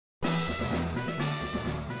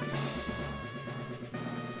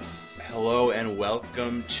Hello and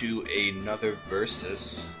welcome to another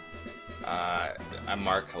Versus. I'm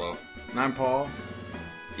Mark, hello. And I'm Paul.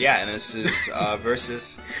 Yeah, and this is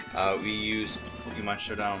Versus. We used Pokemon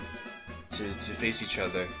Showdown to face each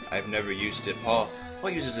other. I've never used it. Paul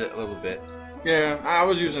uses it a little bit. Yeah, I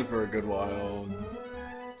was using it for a good while and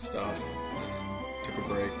stuff, and took a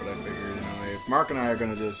break, but I figured, if Mark and I are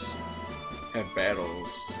going to just have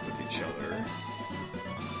battles with each other,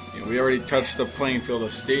 we already touched the playing field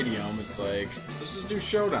of Stadium, it's like, let's just do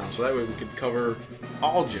Showdown, so that way we could cover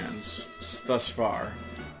all gens thus far.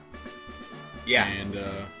 Yeah. And,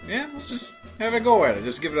 let's just have a go at it,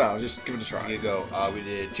 just give it out, just give it a try. Let's give it a go. We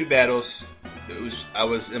did 2 battles. I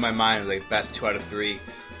was in my mind, it was like best 2 out of 3.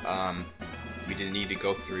 We didn't need to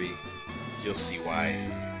go 3. You'll see why.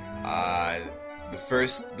 The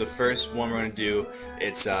first one we're gonna do,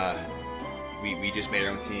 it's we just made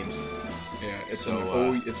our own teams. Yeah, it's an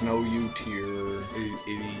OU tier.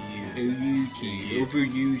 OU tier.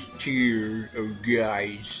 Overused tier of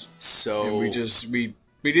guys. So and we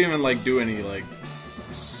didn't even do any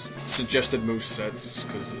suggested movesets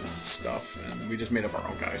because of stuff, and we just made up our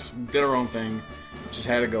own guys. Did our own thing. Just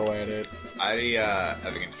had to go at it. I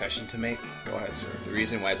have a confession to make. Go ahead, sir. The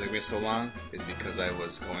reason why it took me so long is because I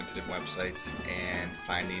was going to different websites and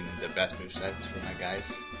finding the best movesets for my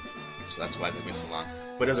guys. So that's why it took me so long.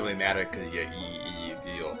 But it doesn't really matter because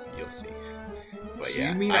you'll see. But so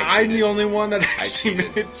yeah, you mean I'm the only one that actually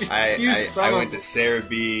cheated. made it? I went to Sarah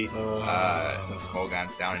B. Since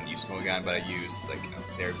Smogon's down and used Smogon, but I used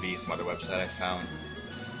Sarah B. Some other website I found.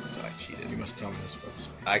 So I cheated. You must tell me this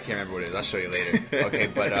website. I can't remember what it is. I'll show you later. Okay,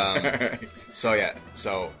 but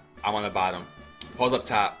so I'm on the bottom. Paul's up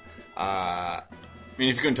top. I mean,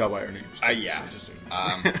 if you couldn't tell by our names. Yeah.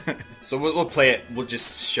 So we'll play it. We'll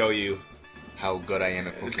just show you how good I am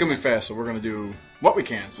at Pokemon. It's gonna be fast, so we're gonna do what we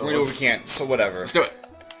can. So we know we can't. So whatever. Let's do it.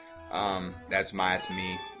 That's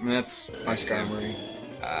me. And that's my Skarmory.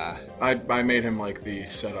 I made him like the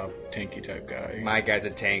setup tanky type guy. My guy's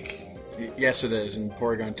a tank. Yes, it is, and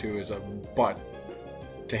Porygon 2 is a butt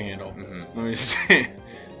to handle. Mm-hmm. Let me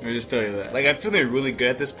just tell you that. I'm feeling really good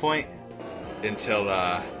at this point until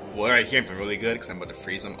right here I'm feeling really good because I'm about to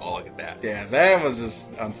freeze them. Oh, look at that. Yeah, that was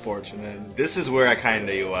just unfortunate. This is where I kind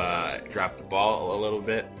of dropped the ball a little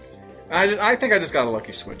bit. I think I just got a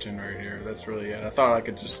lucky switch in right here. That's really it. I thought I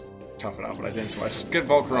could just tough it out, but I didn't. So I skipped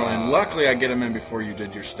Volcarona, and luckily I get him in before you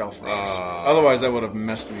did your stealth race. Otherwise, that would have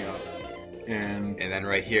messed me up. And then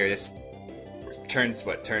right here, this turn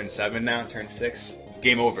 7 now? Turn 6? It's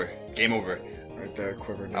game over. Game over. Right there,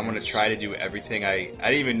 Quiver Dance. I'm going to try to do everything I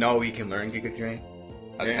didn't even know he can learn Giga Drain.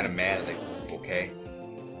 I was kind of mad, okay.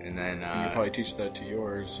 And then you could probably teach that to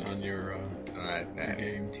yours on your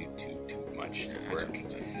game. Too much work.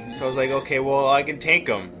 So I was like, okay, well, I can tank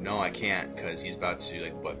him. No, I can't, because he's about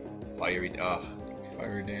to, fiery dance.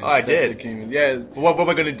 Oh, I did. Yeah. What am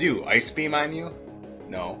I going to do? Ice Beam on you?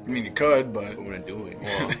 No. I mean, you could, but I'm going to do it.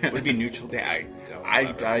 Well, would it be neutral? I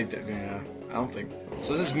don't think.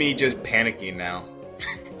 So this is me just panicking now.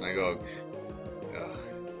 And I go, ugh.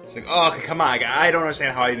 It's like, oh, come on. I don't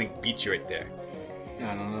understand how I didn't beat you right there.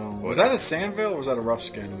 I don't know. Was that a Sandville or was that a Rough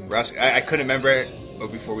Skin? I couldn't remember it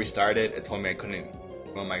before we started. It told me I couldn't.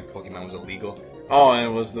 Well, my Pokemon was illegal. Oh, and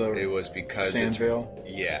it was because Sandville?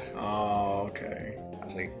 Yeah. Oh, okay. I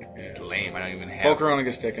was like, lame. I don't even have. Volcarona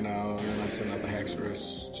gets taken out, and then I sent out the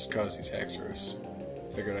Haxorus just because he's Haxorus.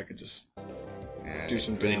 Figured I could just do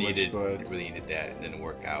some damage, but really needed that. It didn't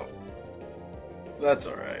work out. That's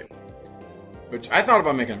alright. Which I thought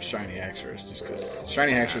about making him Shiny Haxorus, just because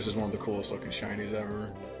Shiny Haxorus is one of the coolest looking shinies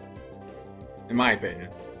ever. In my opinion.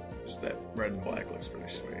 Just that red and black looks pretty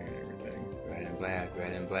sweet and everything. Red and black,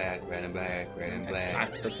 red and black, red and black, red and black.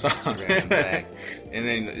 That's not the song. Red and black. And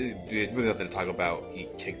then, really nothing to talk about. He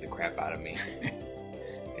kicked the crap out of me.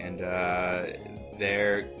 And,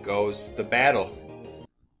 there goes the battle.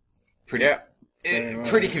 Pretty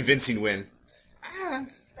convincing win.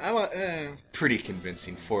 Pretty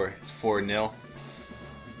convincing. It's 4-0.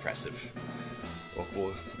 Impressive.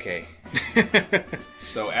 Well, okay.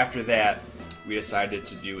 So after that, we decided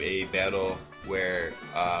to do a battle where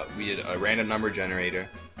we did a random number generator,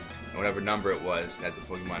 and whatever number it was, that's the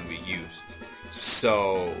Pokemon we used.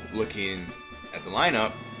 So looking at the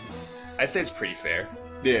lineup, I'd say it's pretty fair.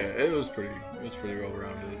 Yeah, it was pretty well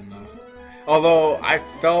rounded enough. Although I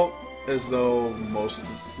felt as though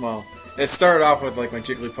it started off with my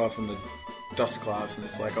Jigglypuff and the Dusclops, and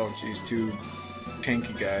it's like, oh geez, 2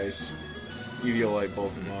 tanky guys. Eviolite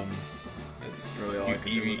both of them. That's really all I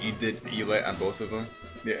could do. You did Eviolite on both of them?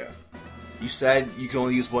 Yeah. You said you can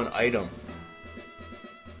only use one item.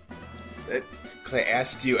 Because I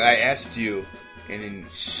asked you And then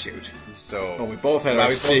shoot. So we both had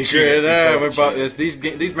our secret.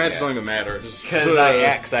 These matches don't even matter. Because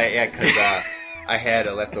I had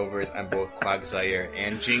leftovers on both Quagsire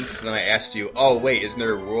and Jinx. And then I asked you, "Oh wait, isn't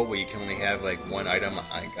there a rule where you can only have like one item?"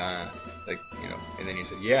 And then you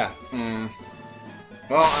said, "Yeah." Well,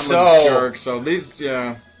 I'm a jerk. So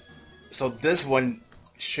So this one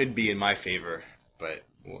should be in my favor, but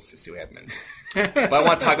we'll see what happens. But I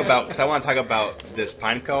want to talk about this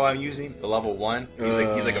Pineco I'm using, the level 1.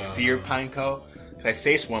 He's like a fear Pineco. Cause I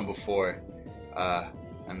faced one before,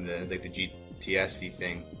 on the GTSC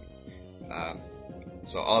thing.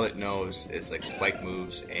 So all it knows is like spike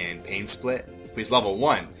moves and pain split. But he's level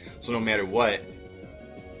 1, so no matter what,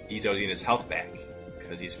 he's always getting his health back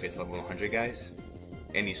because he's faced level 100 guys,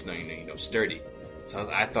 and he's sturdy. So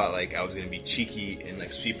I thought like I was gonna be cheeky and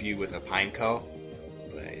like sweep you with a Pineco,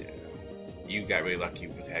 but I didn't know. You got really lucky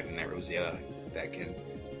with having that Roselia that can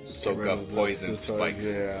soak up poison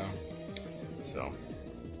spikes. Yeah. So.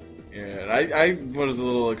 Yeah, I was a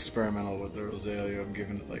little experimental with the Roselia. I'm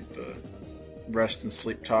giving it like the rest and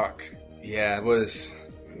sleep talk. Yeah, it was.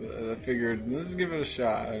 I figured let's give it a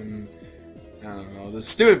shot. And I don't know. The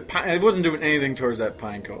stupid it wasn't doing anything towards that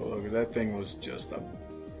Pineco though, because that thing was just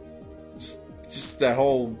that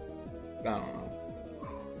whole. I don't know.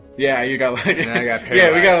 Yeah, you got like. And I got paralyzed.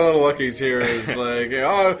 Yeah, we got a little luckies here. It's like,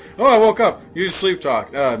 I woke up. Use sleep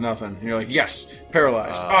talk. Nothing. And you're like, yes,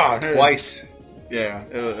 paralyzed. Twice. Yeah,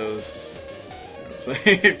 it was like,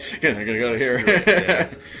 I'm gonna go here. Yeah.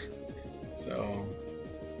 So,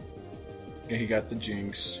 yeah, he got the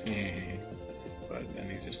Jinx, but then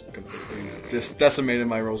he just completely decimated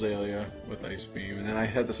my Roselia with Ice Beam, and then I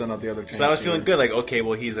had to send out the other tank. So I was feeling good, like, okay,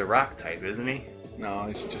 well, he's a rock type, isn't he? No,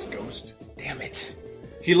 he's just Ghost. Damn it.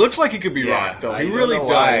 He looks like he could be rock, though. He really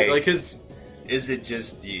does. Like his... Is it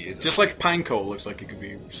just... Just like Pineco looks like he could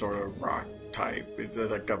be sort of rock type. It's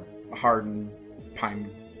like a hardened pine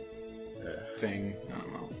thing. I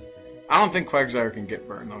don't know. I don't think Quagsire can get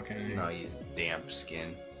burned, though, can he? No, he's damp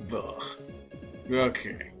skin. Ugh.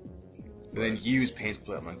 Okay. And then use pain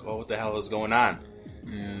split. I'm like, oh, what the hell is going on?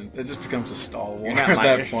 Yeah, it just becomes a stall war at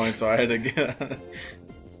that point, so I had to get... You're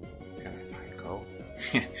not my Pineco.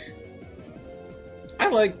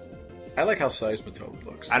 I like how Seismitoad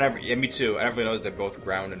looks. Me too. I never really noticed they're both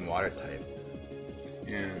ground and water type.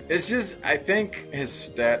 Yeah. It's just, I think his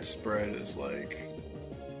stat spread is, like...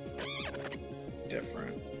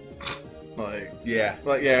 different. Yeah.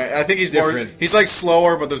 I think he's different. More, he's like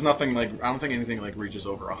slower, but there's nothing like, I don't think anything like reaches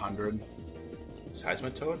over 100.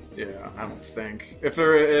 Seismitoad? Yeah, I don't think. If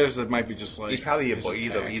there is, it might be just like... He's probably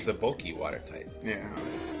he's a bulky water type. Yeah.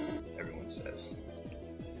 Everyone says.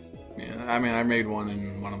 Yeah, I mean, I made one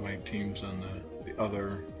in one of my teams on the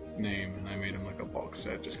other name, and I made him like a bulk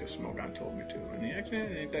set just because Smogon told me to, and he actually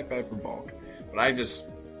ain't that bad for bulk. But I just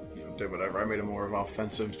did whatever. I made him more of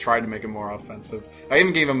offensive, tried to make him more offensive. I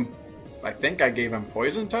even gave him... I think I gave him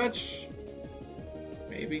Poison Touch?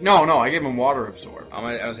 Maybe? No, I gave him Water Absorb. I'm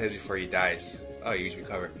gonna say this before he dies. Oh, you should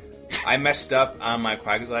recover. I messed up on my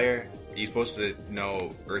Quagsire. You're supposed to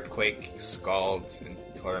know Earthquake, Scald, and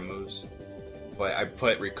 2 other moves. But I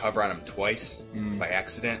put Recover on him twice by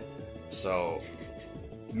accident. So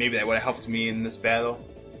maybe that would have helped me in this battle.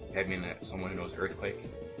 Having someone who knows Earthquake.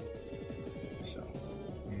 So,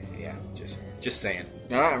 yeah, just saying.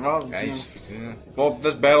 Yeah, well,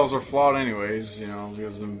 these battles are flawed anyways,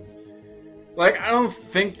 because I don't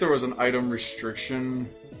think there was an item restriction,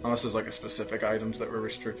 unless there's like specific items that were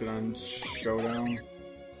restricted on Showdown.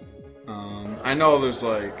 I know there's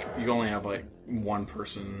like, you only have like one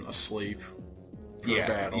person asleep per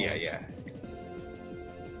battle. Yeah.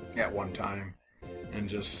 At one time. And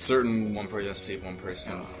just certain... One person asleep, one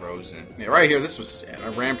person frozen. Yeah, right here, this was sad.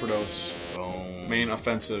 A Rampardos Boom. Main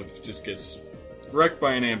offensive just gets... wrecked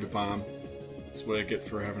by an Ambipom. That's what I get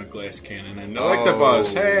for having a glass cannon. And I like the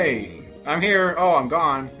buzz. Hey, I'm here. Oh, I'm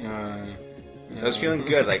gone. So I was feeling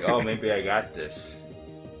good. Like, oh, maybe I got this.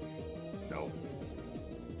 No.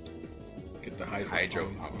 Get the Hydro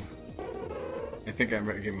Pump. I think I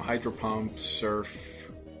gave him Hydro Pump,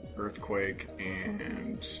 Surf, Earthquake,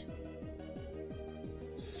 and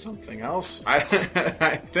something else. I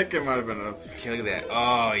think it might have been a... Okay, look at that.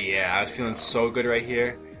 Oh, yeah. I was feeling so good right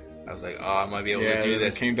here. I was like, oh, I might be able to do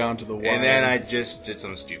this. It came down to the wire. And then I just did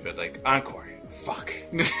something stupid, like, Encore. Fuck.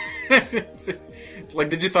 Like,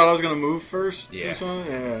 did you thought I was going to move first? Yeah. Or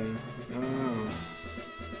something? Yeah. I don't know.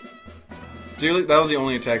 That was the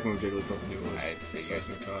only attack move Jigglypuff could do was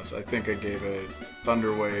Seismic Toss. I think I gave it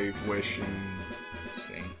Thunder Wave, Wish, and...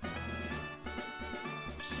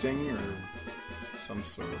 Sing, or some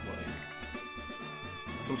sort of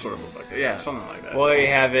move like that. Yeah, something like that. Well, there you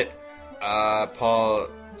have it. Paul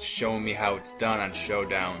showing me how it's done on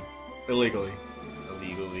Showdown. Illegally.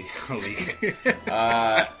 Illegally.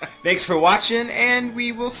 Thanks for watching, and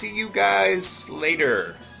we will see you guys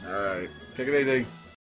later. Alright. Take it easy.